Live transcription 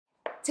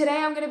Today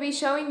I'm going to be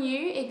showing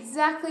you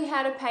exactly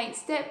how to paint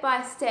step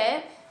by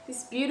step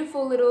this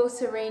beautiful little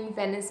serene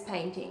Venice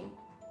painting.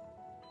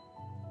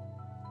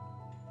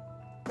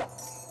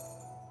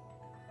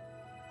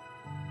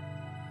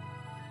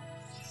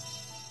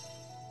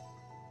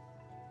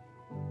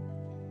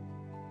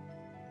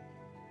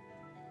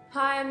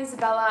 Hi, I'm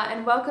Isabella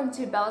and welcome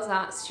to Bella's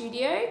Art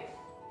Studio.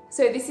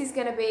 So this is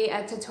going to be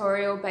a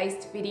tutorial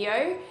based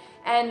video,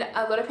 and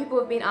a lot of people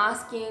have been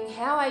asking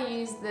how I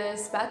use the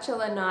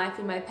spatula knife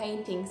in my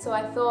painting. So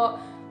I thought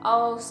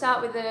I'll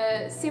start with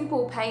a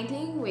simple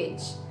painting,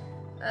 which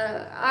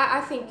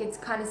I think it's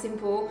kind of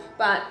simple,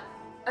 but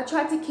I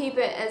tried to keep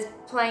it as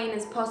plain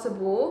as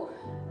possible,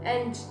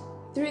 and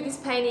through this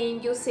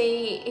painting you'll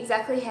see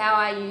exactly how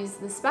I use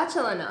the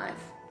spatula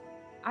knife.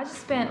 I just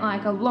spent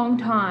like a long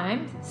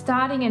time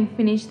starting and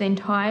finished the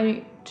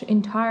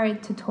entire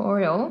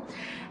tutorial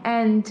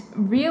and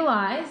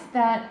realized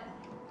that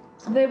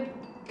the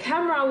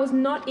camera was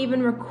not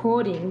even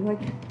recording.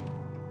 Like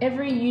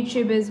every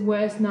YouTuber's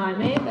worst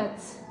nightmare.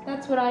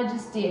 That's what I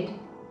just did.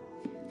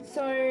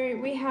 So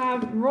we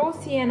have raw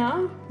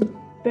sienna,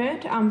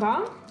 burnt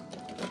umber,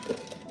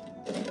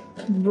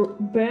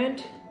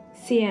 burnt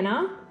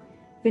sienna,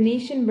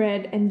 Venetian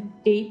red, and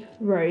deep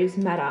rose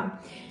madder.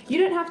 You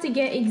don't have to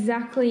get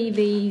exactly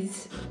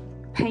these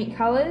paint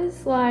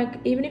colors. Like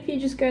even if you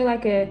just go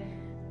like a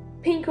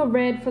pink or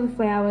red for the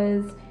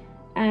flowers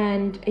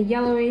and a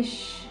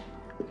yellowish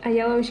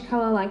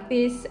color like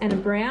this and a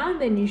brown,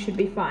 then you should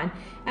be fine.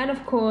 And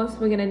of course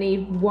we're gonna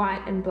need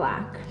white and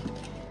black.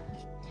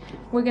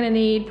 We're gonna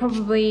need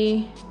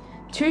probably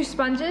 2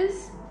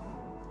 sponges,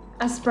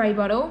 a spray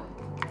bottle,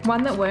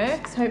 one that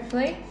works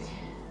hopefully,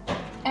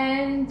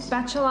 and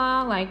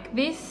spatula like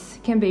this,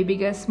 can be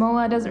bigger,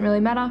 smaller, doesn't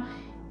really matter,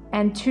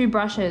 and 2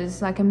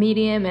 brushes, like a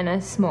medium and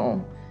a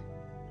small.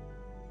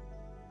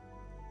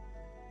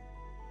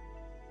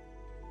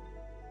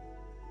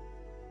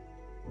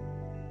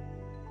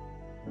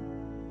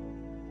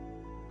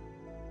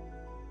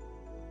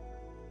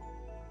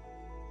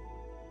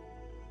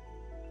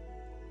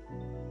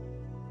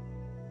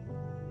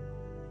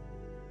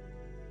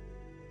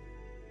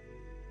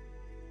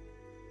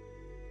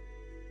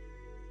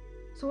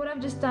 So what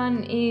I've just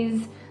done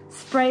is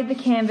sprayed the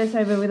canvas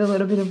over with a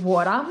little bit of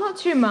water. Not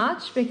too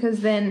much, because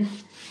then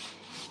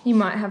you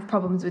might have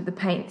problems with the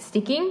paint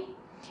sticking.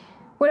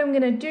 What I'm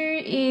gonna do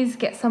is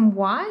get some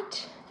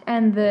white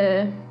and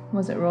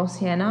was it raw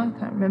sienna? I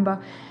can't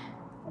remember.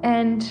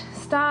 And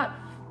start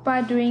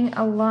by doing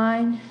a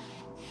line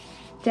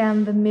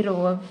down the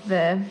middle of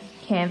the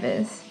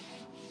canvas.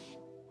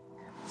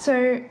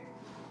 So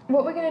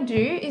what we're gonna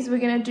do is we're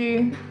gonna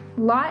do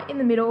light in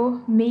the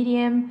middle,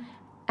 medium,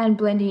 and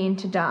blending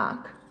into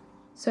dark.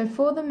 So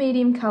for the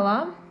medium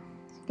color,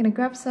 I'm gonna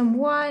grab some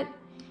white,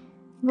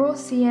 raw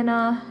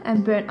sienna,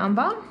 and burnt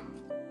umber.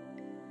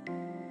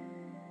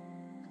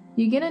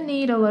 You're gonna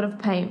need a lot of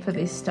paint for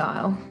this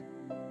style.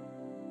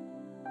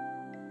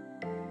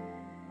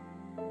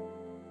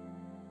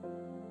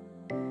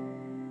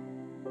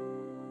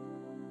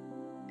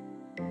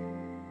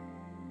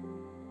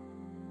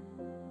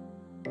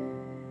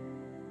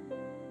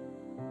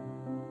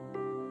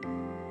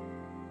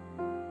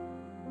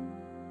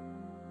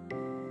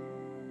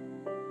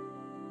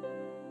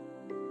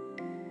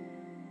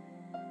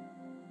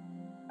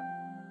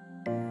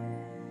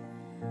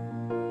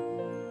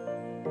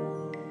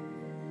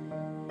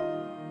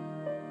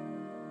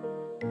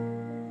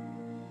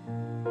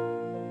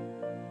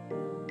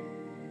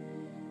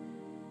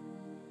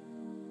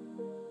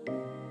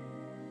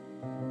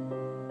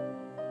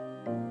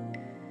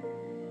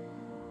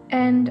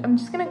 And I'm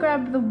just gonna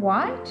grab the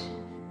white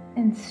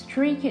and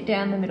streak it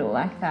down the middle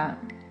like that.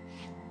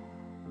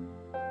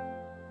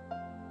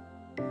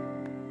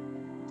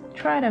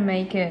 Try to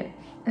make it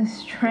as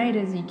straight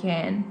as you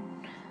can.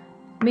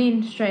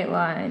 Mean straight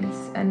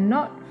lines and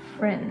not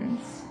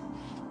friends.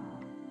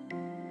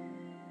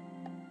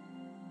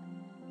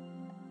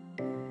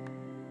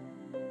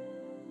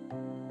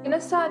 I'm gonna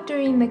start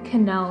doing the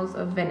canals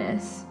of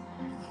Venice.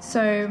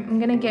 So I'm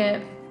gonna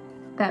get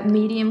that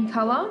medium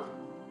color.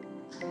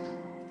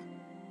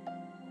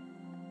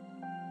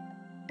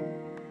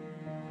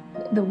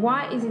 The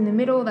white is in the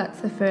middle,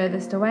 that's the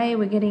furthest away.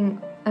 We're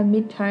getting a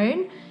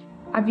mid-tone.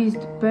 I've used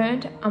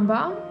burnt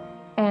umber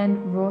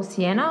and raw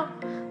sienna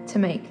to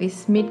make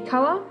this mid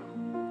color,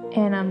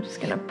 and I'm just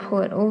gonna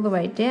pull it all the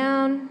way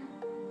down.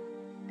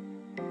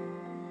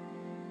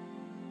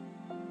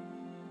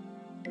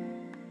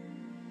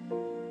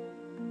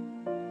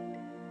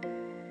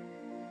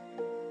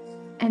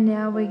 And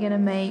now we're gonna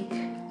make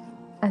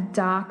a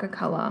darker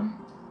color.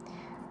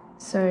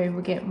 So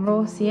we get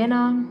raw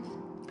sienna,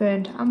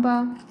 burnt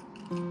umber,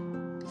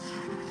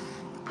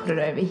 put it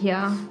over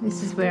here.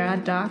 This is where our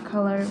dark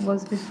color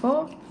was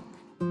before.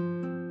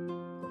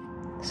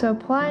 So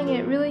applying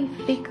it really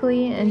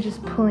thickly and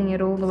just pulling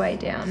it all the way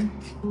down.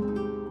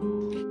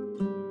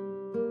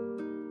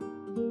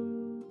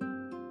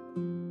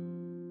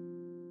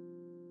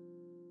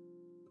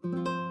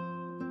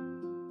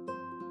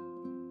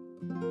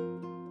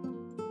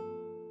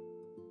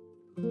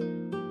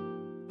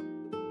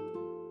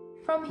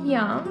 from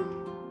here,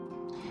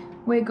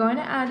 we're going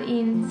to add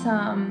in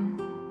some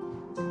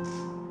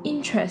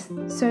interest.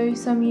 So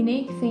some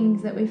unique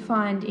things that we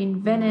find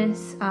in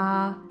Venice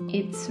are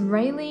its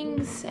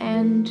railings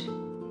and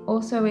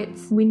also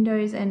its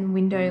windows and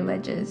window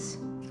ledges.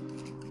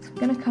 So I'm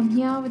going to come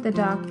here with the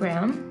dark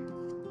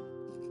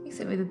brown, mix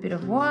it with a bit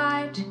of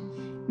white,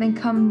 and then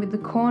come with the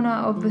corner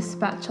of the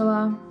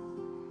spatula,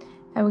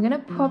 and we're going to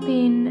pop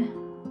in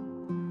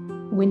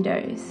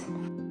windows.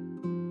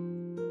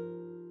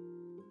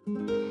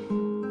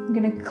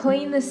 I'm going to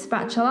clean the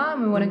spatula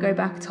and we want to go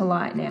back to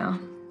light now.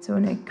 So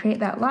we're going to create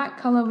that light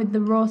colour with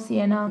the raw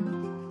sienna,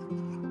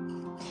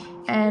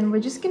 and we're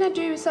just going to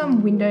do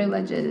some window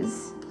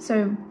ledges.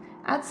 So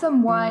add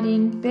some white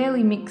in,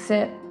 barely mix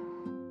it.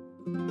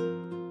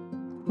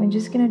 We're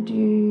just going to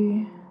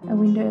do a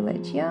window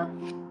ledge here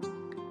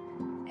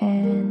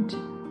and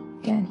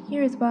down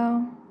here as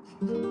well.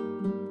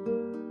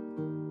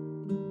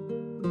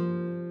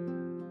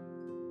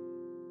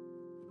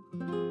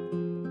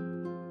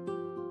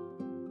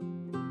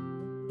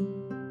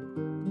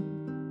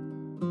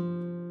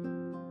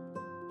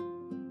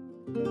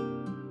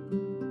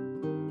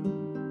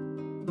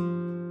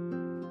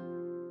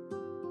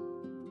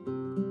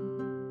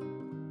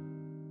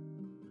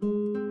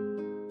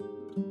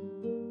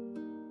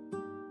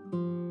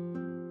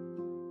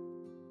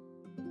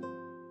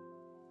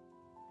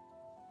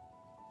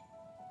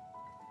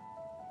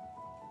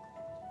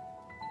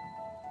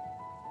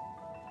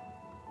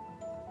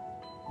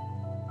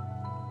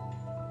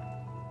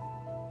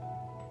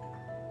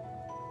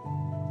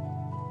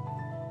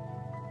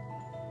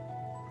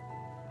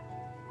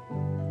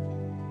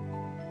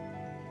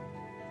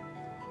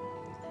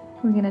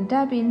 We're going to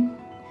dab in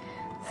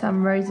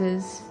some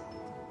roses.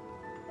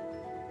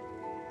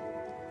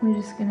 We're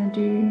just going to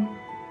do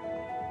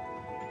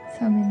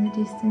some in the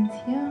distance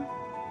here.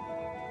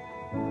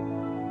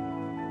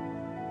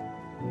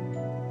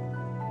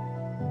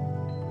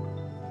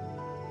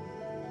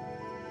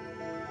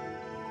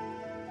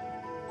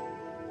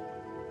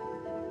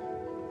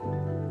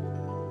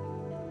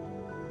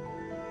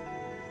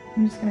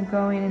 I'm just going to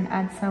go in and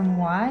add some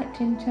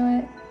white into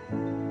it.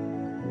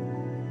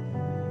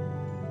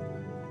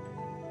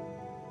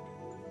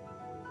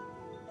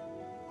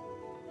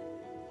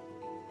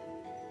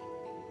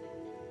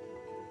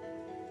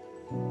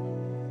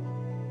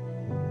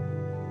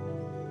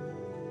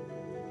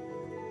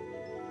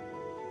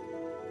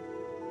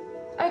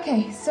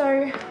 Okay,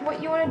 so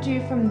what you want to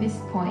do from this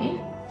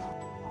point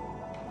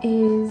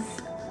is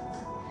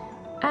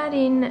add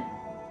in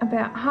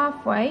about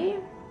halfway.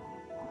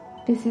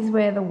 This is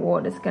where the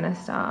water's going to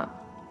start.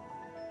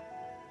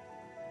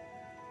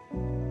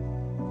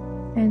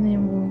 And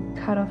then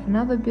we'll cut off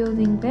another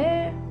building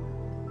there,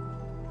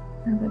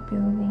 another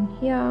building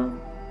here.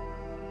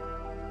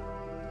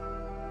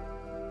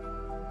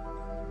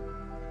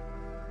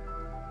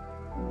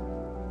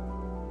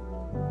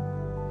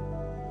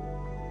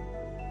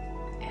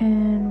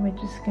 And we're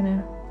just going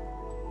to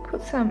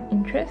put some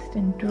interest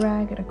and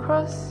drag it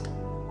across.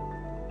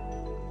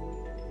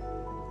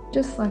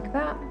 Just like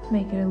that,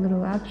 make it a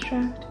little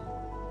abstract.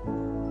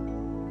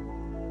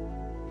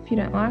 If you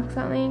don't like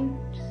something,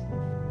 just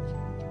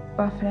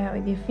buff it out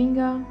with your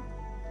finger.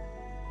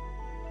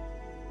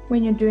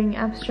 When you're doing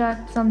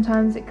abstract,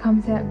 sometimes it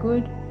comes out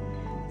good,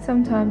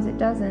 sometimes it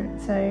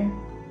doesn't, so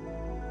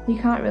you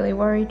can't really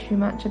worry too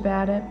much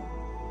about it.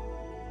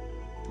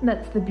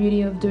 That's the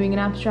beauty of doing an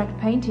abstract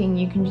painting.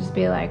 You can just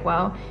be like,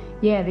 well,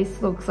 yeah, this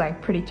looks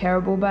like pretty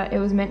terrible, but it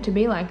was meant to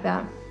be like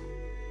that.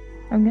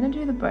 I'm gonna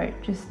do the boat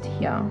just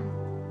here.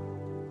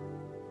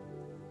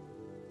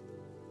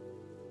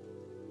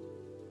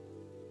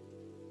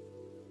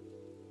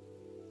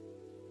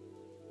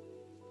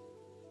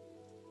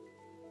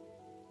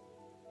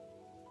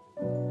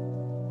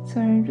 So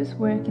I'm just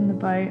working the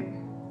boat,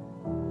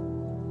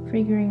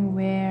 figuring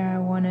where I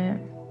want it,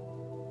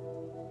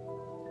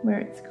 where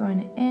it's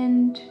going to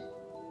end.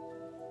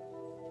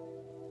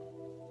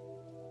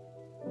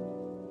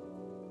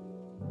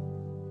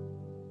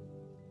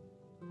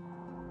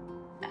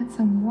 Add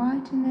some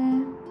white in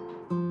there.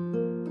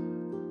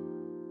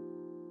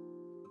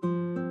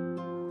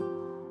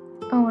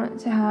 I want it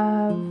to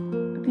have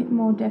a bit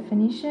more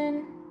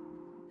definition.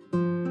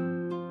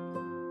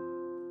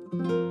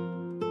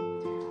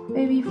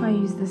 Maybe if I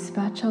use the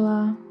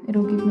spatula,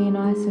 it'll give me a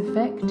nice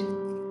effect.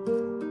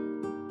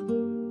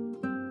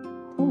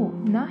 Oh,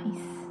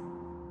 nice.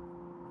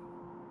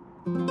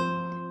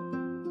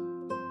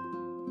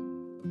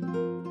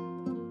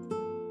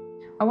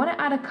 I want to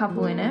add a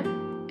couple in it,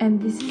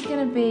 and this is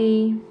going to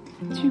be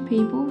 2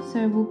 people,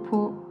 so we'll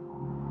put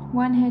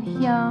one head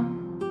here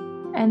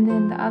and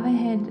then the other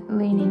head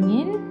leaning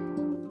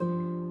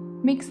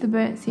in. Mix the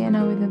burnt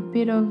sienna with a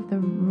bit of the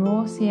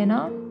raw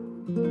sienna,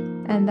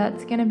 and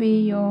that's going to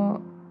be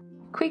your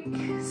quick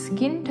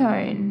skin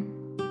tone.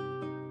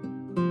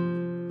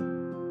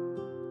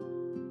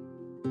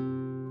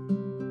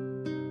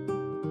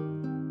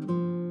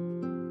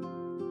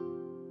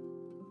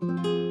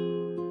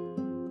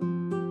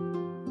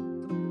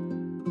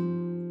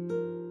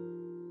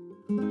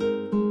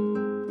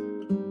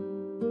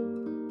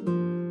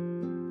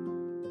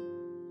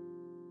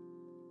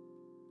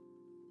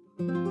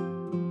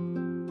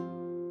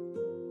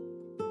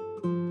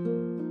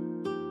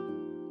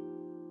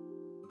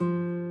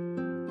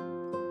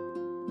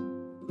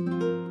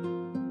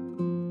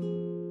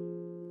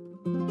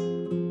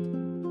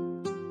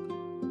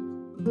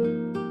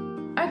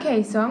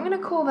 Okay, so I'm gonna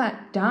call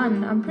that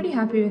done. I'm pretty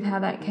happy with how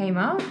that came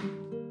up.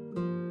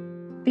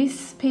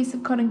 This piece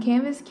of cotton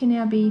canvas can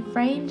now be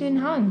framed and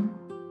hung.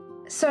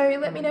 So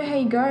let me know how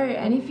you go,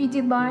 and if you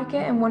did like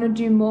it and want to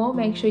do more,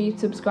 make sure you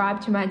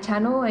subscribe to my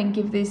channel and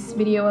give this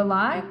video a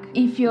like.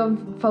 If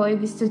you've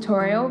followed this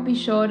tutorial, be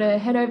sure to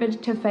head over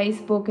to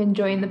Facebook and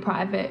join the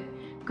private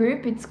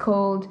group. It's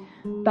called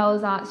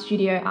Bella's Art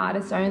Studio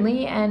Artists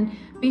Only, and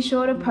be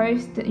sure to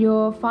post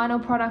your final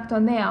product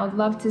on there. I would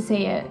love to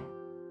see it.